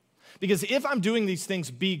heart? Because if I'm doing these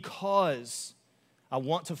things because I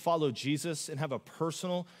want to follow Jesus and have a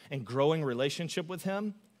personal and growing relationship with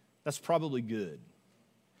him, that's probably good.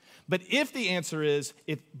 But if the answer is,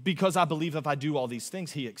 because I believe if I do all these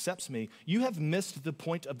things, he accepts me, you have missed the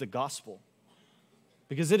point of the gospel.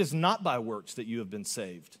 Because it is not by works that you have been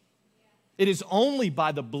saved. It is only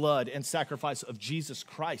by the blood and sacrifice of Jesus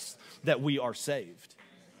Christ that we are saved.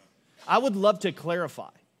 I would love to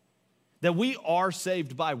clarify that we are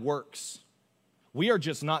saved by works. We are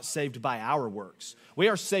just not saved by our works. We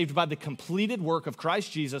are saved by the completed work of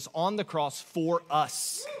Christ Jesus on the cross for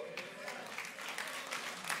us.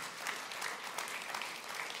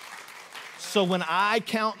 So when I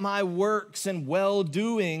count my works and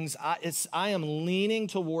well-doings, I am leaning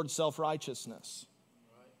towards self-righteousness.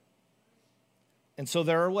 And so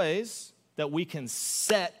there are ways that we can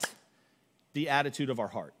set the attitude of our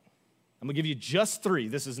heart. I'm going to give you just 3.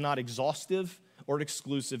 This is not exhaustive or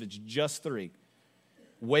exclusive. It's just 3.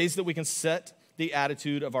 Ways that we can set the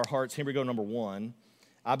attitude of our hearts. Here we go, number 1.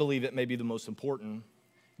 I believe it may be the most important.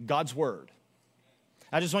 God's Word.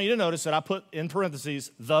 I just want you to notice that I put in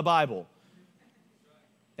parentheses, the Bible.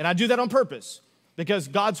 And I do that on purpose because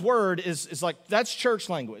God's Word is like, that's church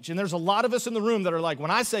language. And there's a lot of us in the room that are like,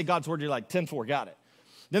 when I say God's Word, you're like, 10-4, got it.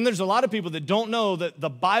 Then there's a lot of people that don't know that the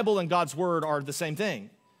Bible and God's Word are the same thing.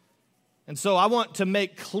 And so I want to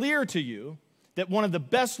make clear to you that one of the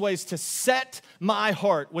best ways to set my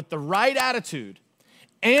heart with the right attitude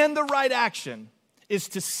and the right action is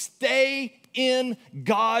to stay in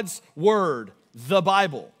God's Word, the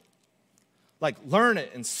Bible. Like learn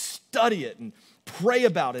it and study it and pray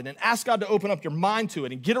about it and ask God to open up your mind to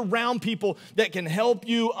it and get around people that can help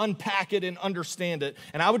you unpack it and understand it.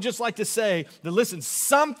 And I would just like to say that, listen,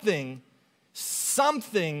 something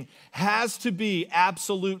has to be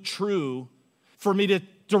absolute true for me to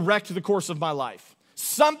direct the course of my life.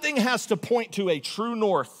 Something has to point to a true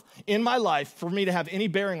north in my life for me to have any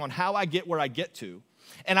bearing on how I get where I get to.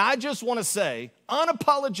 And I just want to say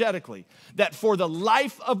unapologetically that for the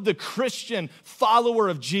life of the Christian follower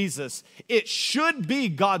of Jesus, it should be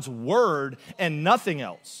God's Word and nothing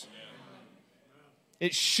else.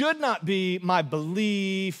 It should not be my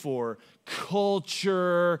belief or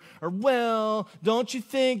culture or, well, don't you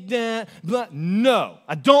think that? But no,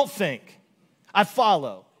 I don't think. I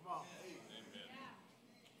follow.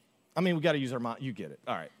 I mean, we got to use our mind. You get it.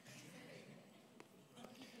 All right.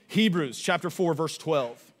 Hebrews chapter 4, verse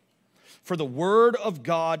 12. For the word of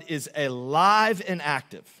God is alive and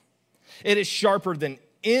active. It is sharper than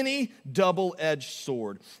any double-edged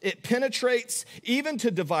sword. It penetrates even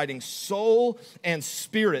to dividing soul and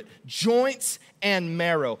spirit, joints and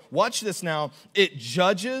marrow. Watch this now. It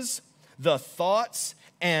judges the thoughts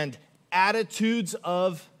and attitudes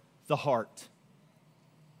of the heart.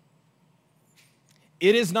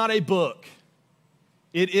 It is not a book.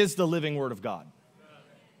 It is the living word of God.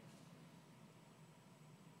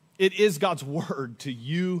 It is God's word to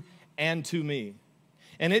you and to me.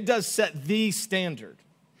 And it does set the standard.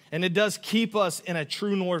 And it does keep us in a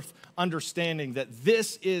true north understanding that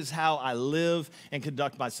this is how I live and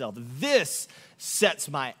conduct myself. This sets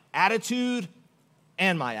my attitude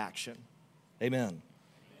and my action. Amen.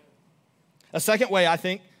 A second way, I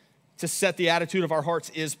think, to set the attitude of our hearts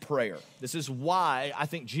is prayer. This is why I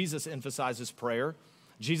think Jesus emphasizes prayer.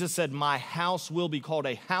 Jesus said, my house will be called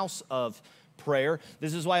a house of prayer.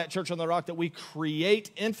 This is why at Church on the Rock that we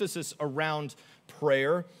create emphasis around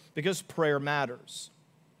prayer, because prayer matters.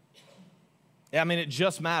 I mean, it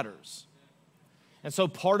just matters. And so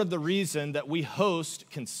part of the reason that we host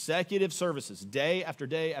consecutive services day after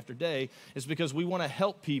day after day is because we want to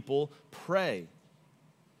help people pray.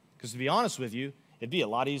 Because to be honest with you, it'd be a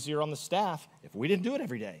lot easier on the staff if we didn't do it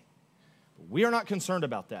every day. But we are not concerned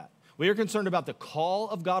about that. We are concerned about the call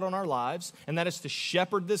of God on our lives, and that is to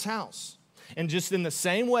shepherd this house. And just in the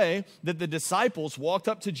same way that the disciples walked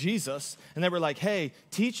up to Jesus and they were like, hey,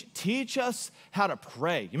 teach us how to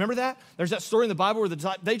pray. You remember that? There's that story in the Bible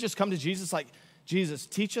where they just come to Jesus like, Jesus,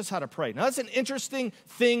 teach us how to pray. Now, that's an interesting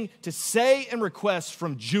thing to say and request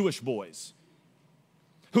from Jewish boys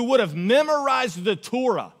who would have memorized the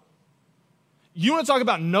Torah. You want to talk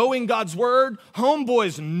about knowing God's word?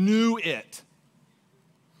 Homeboys knew it.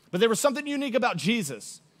 But there was something unique about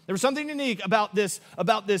Jesus. There was something unique about this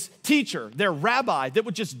teacher, their rabbi, that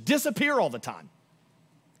would just disappear all the time.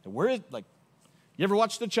 And you ever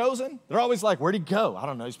watch The Chosen? They're always like, where'd he go? I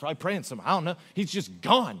don't know. He's probably praying somewhere. I don't know. He's just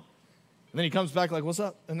gone. And then he comes back like, what's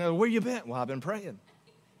up? And they're like, where you been? Well, I've been praying.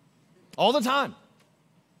 All the time.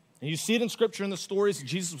 And you see it in Scripture in the stories.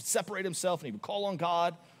 Jesus would separate himself and he would call on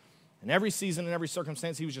God. And every season and every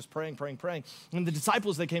circumstance, he was just praying. And the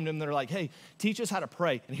disciples, they came to him, they're like, hey, teach us how to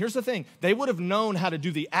pray. And here's the thing. They would have known how to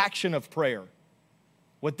do the action of prayer.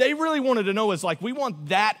 What they really wanted to know is like, we want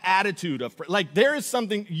that attitude of prayer. Like there is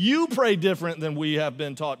something, you pray different than we have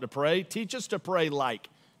been taught to pray. Teach us to pray like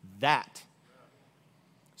that.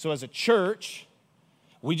 So as a church,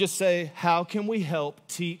 we just say, how can we help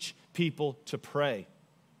teach people to pray?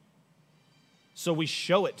 So we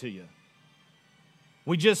show it to you.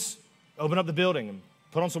 We just open up the building and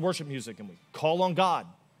put on some worship music and we call on God.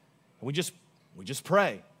 And we just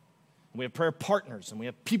pray. And we have prayer partners and we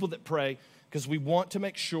have people that pray because we want to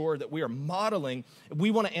make sure that we are modeling. We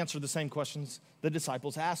want to answer the same questions the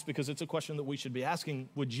disciples asked because it's a question that we should be asking.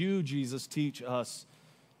 Would you, Jesus, teach us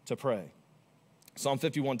to pray? Psalm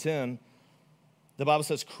 51:10, the Bible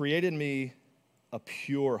says, create in me a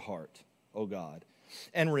pure heart, O God,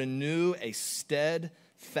 and renew a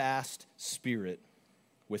steadfast spirit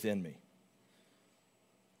within me.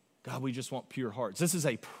 God, we just want pure hearts. This is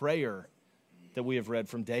a prayer that we have read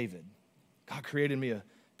from David. God created me a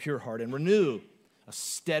pure heart and renew a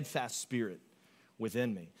steadfast spirit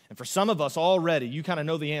within me. And for some of us already, you kind of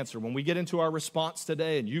know the answer. When we get into our response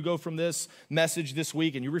today and you go from this message this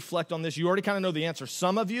week and you reflect on this, you already kind of know the answer.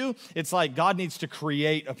 Some of you, it's like God needs to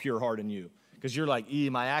create a pure heart in you. Because you're like,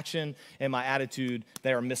 my action and my attitude,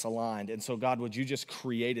 they are misaligned. And so, God, would you just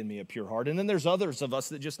create in me a pure heart? And then there's others of us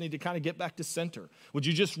that just need to kind of get back to center. Would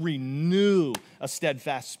you just renew a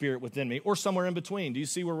steadfast spirit within me or somewhere in between? Do you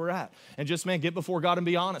see where we're at? And just, man, get before God and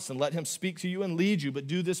be honest and let him speak to you and lead you. But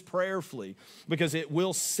do this prayerfully because it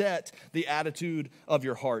will set the attitude of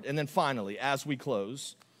your heart. And then finally, as we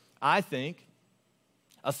close, I think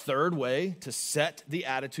a third way to set the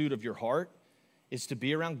attitude of your heart is to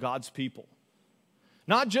be around God's people.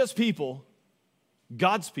 Not just people,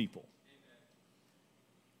 God's people.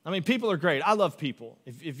 I mean, people are great. I love people.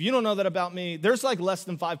 If you don't know that about me, there's like less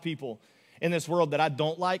than 5 people in this world that I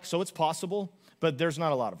don't like, so it's possible, but there's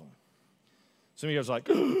not a lot of them. Some of you guys are like,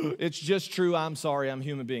 it's just true, I'm sorry, I'm a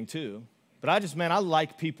human being too. But I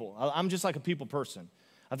like people. I'm just like a people person.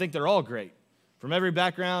 I think they're all great. From every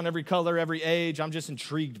background, every color, every age, I'm just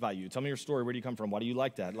intrigued by you. Tell me your story. Where do you come from? Why do you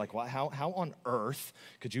like that? Like, how on earth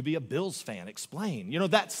could you be a Bills fan? Explain. You know,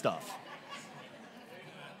 that stuff.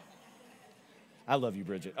 I love you,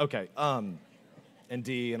 Bridget. Okay. And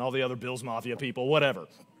D and all the other Bills Mafia people, whatever.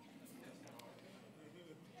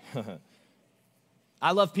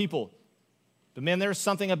 I love people. But, man, there's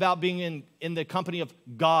something about being in the company of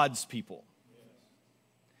God's people.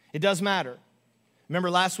 It does matter. Remember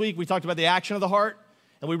last week we talked about the action of the heart,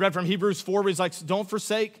 and we read from Hebrews 4 where he's like, don't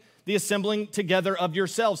forsake the assembling together of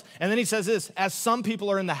yourselves. And then he says this, as some people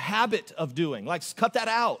are in the habit of doing, like cut that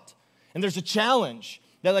out. And there's a challenge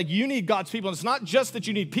that like you need God's people. And it's not just that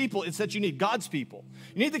you need people, it's that you need God's people.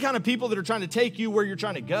 You need the kind of people that are trying to take you where you're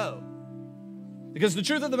trying to go. Because the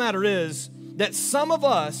truth of the matter is that some of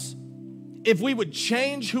us, if we would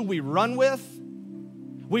change who we run with,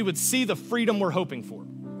 we would see the freedom we're hoping for.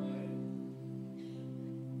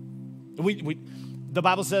 The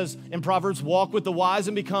Bible says in Proverbs, walk with the wise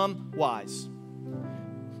and become wise.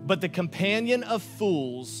 But the companion of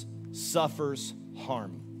fools suffers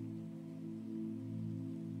harm.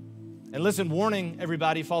 And listen, warning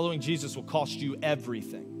everybody, following Jesus will cost you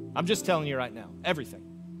everything. I'm just telling you right now, everything.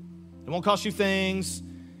 It won't cost you things.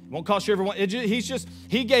 It won't cost you everyone.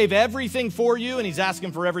 He gave everything for you, and he's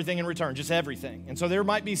asking for everything in return, just everything. And so there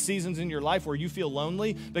might be seasons in your life where you feel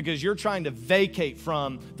lonely because you're trying to vacate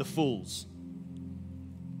from the fools.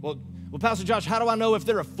 Well, Pastor Josh, how do I know if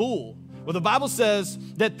they're a fool? Well, the Bible says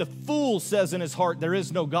that the fool says in his heart, there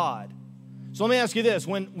is no God. So let me ask you this.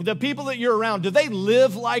 When the people that you're around, do they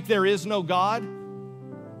live like there is no God?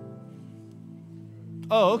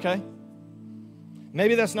 Oh, okay.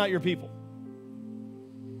 Maybe that's not your people.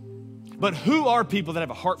 But who are people that have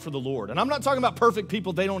a heart for the Lord? And I'm not talking about perfect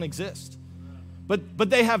people. They don't exist. But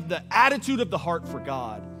they have the attitude of the heart for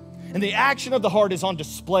God. And the action of the heart is on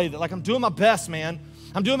display. That like, I'm doing my best, man.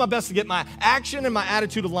 I'm doing my best to get my action and my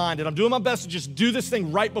attitude aligned, and I'm doing my best to just do this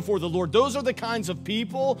thing right before the Lord. Those are the kinds of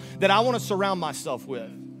people that I want to surround myself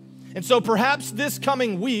with. And so perhaps this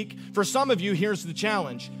coming week, for some of you, here's the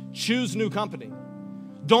challenge. Choose new company.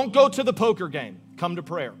 Don't go to the poker game. Come to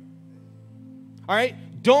prayer. All right?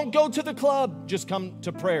 Don't go to the club. Just come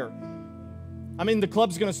to prayer. I mean, the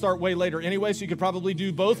club's going to start way later anyway, so you could probably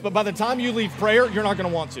do both, but by the time you leave prayer, you're not going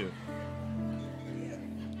to want to.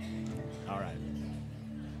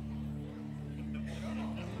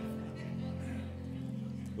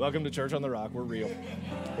 Welcome to Church on the Rock. We're real.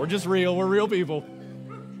 We're just real. We're real people.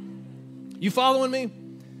 You following me?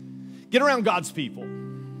 Get around God's people.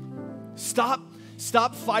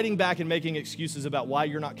 Stop fighting back and making excuses about why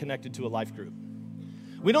you're not connected to a life group.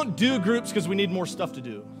 We don't do groups because we need more stuff to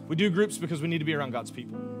do. We do groups because we need to be around God's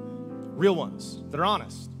people. Real ones that are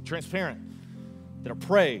honest, transparent, that'll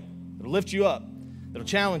pray, that'll lift you up, that'll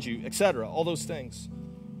challenge you, etc. All those things.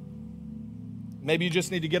 Maybe you just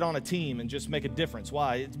need to get on a team and just make a difference.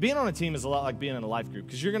 Why? Being on a team is a lot like being in a life group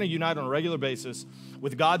because you're going to unite on a regular basis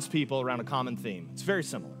with God's people around a common theme. It's very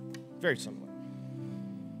similar, very similar.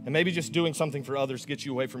 And maybe just doing something for others gets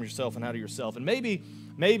you away from yourself and out of yourself. And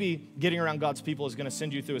maybe getting around God's people is going to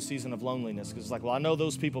send you through a season of loneliness because it's like, well, I know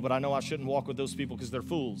those people, but I know I shouldn't walk with those people because they're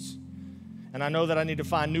fools. And I know that I need to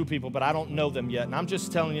find new people, but I don't know them yet. And I'm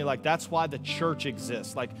just telling you, like, that's why the church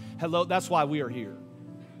exists. Like, hello, that's why we are here.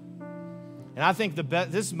 And I think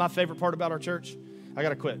this is my favorite part about our church. I got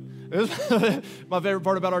to quit. My favorite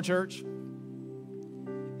part about our church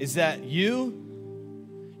is that you're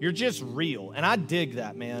just real. And I dig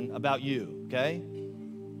that, man, about you, okay?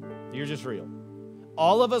 You're just real.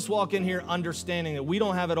 All of us walk in here understanding that we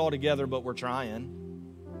don't have it all together, but we're trying.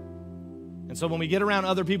 And so when we get around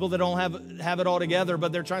other people that don't have it all together,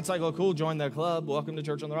 but they're trying to say, oh, cool, join the club, welcome to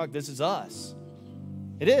Church on the Rock, this is us.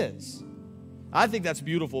 It is. I think that's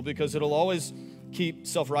beautiful because it'll always keep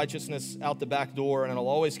self-righteousness out the back door, and it'll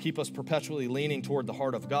always keep us perpetually leaning toward the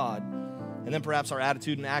heart of God. And then perhaps our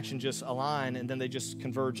attitude and action just align, and then they just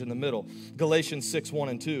converge in the middle. Galatians 6, 1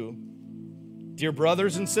 and 2. Dear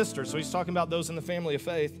brothers and sisters, so he's talking about those in the family of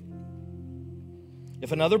faith.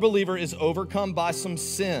 If another believer is overcome by some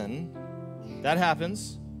sin, that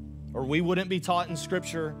happens, or we wouldn't be taught in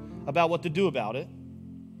Scripture about what to do about it.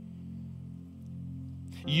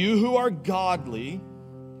 You who are godly,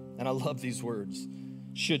 and I love these words,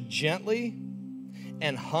 should gently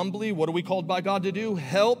and humbly, what are we called by God to do?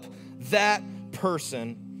 Help that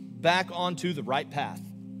person back onto the right path.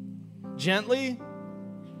 Gently,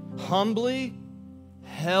 humbly,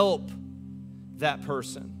 help that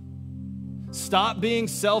person. Stop being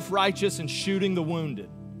self-righteous and shooting the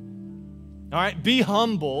wounded. All right, be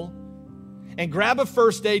humble and grab a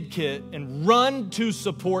first aid kit and run to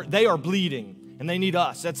support. They are bleeding. And they need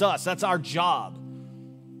us. That's us. That's our job.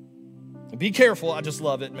 And be careful. I just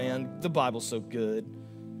love it, man. The Bible's so good.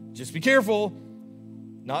 Just be careful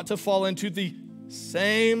not to fall into the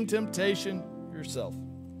same temptation yourself.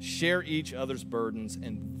 Share each other's burdens,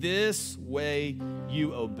 and this way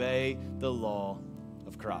you obey the law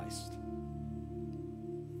of Christ.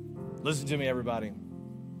 Listen to me, everybody.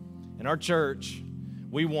 In our church,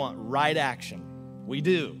 we want right action. We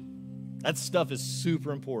do. That stuff is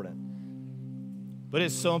super important. But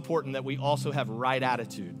it's so important that we also have right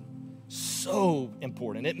attitude. So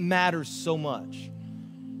important. It matters so much.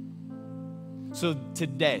 So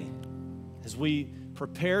today, as we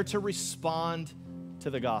prepare to respond to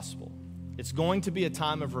the gospel, it's going to be a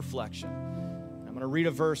time of reflection. I'm going to read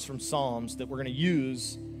a verse from Psalms that we're going to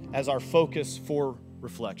use as our focus for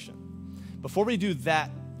reflection. Before we do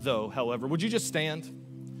that, though, however, would you just stand?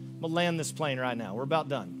 I'm going to land this plane right now. We're about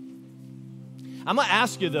done. I'm going to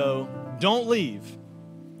ask you, though, don't leave.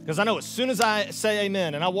 Because I know as soon as I say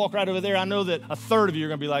amen and I walk right over there, I know that a third of you are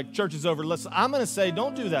going to be like, church is over. Listen, I'm going to say,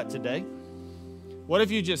 don't do that today. What if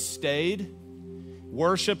you just stayed,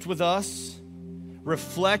 worshiped with us,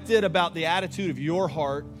 reflected about the attitude of your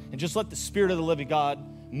heart and just let the Spirit of the living God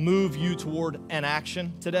move you toward an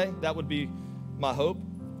action today. That would be my hope.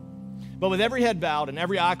 But with every head bowed and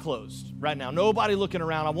every eye closed right now, nobody looking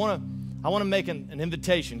around, I want to make an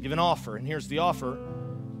invitation, give an offer, and here's the offer.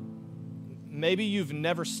 Maybe you've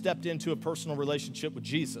never stepped into a personal relationship with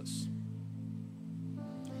Jesus.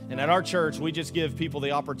 And at our church, we just give people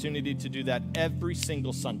the opportunity to do that every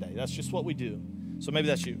single Sunday. That's just what we do. So maybe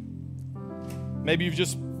that's you. Maybe you've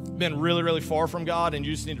just been really, really far from God and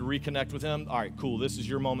you just need to reconnect with Him. All right, cool. This is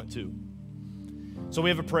your moment too. So we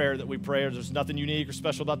have a prayer that we pray. There's nothing unique or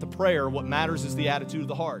special about the prayer. What matters is the attitude of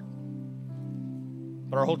the heart.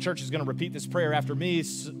 But our whole church is going to repeat this prayer after me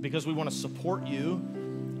because we want to support you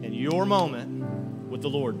in your moment with the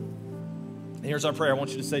Lord. And here's our prayer. I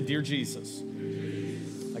want you to say, Dear Jesus,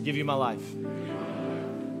 I give you my life.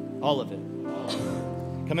 All of it.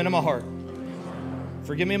 Come into my heart.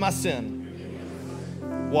 Forgive me my sin.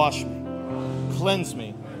 Wash me. Cleanse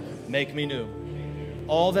me. Make me new.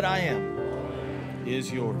 All that I am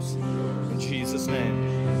is yours. In Jesus'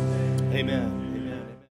 name, amen.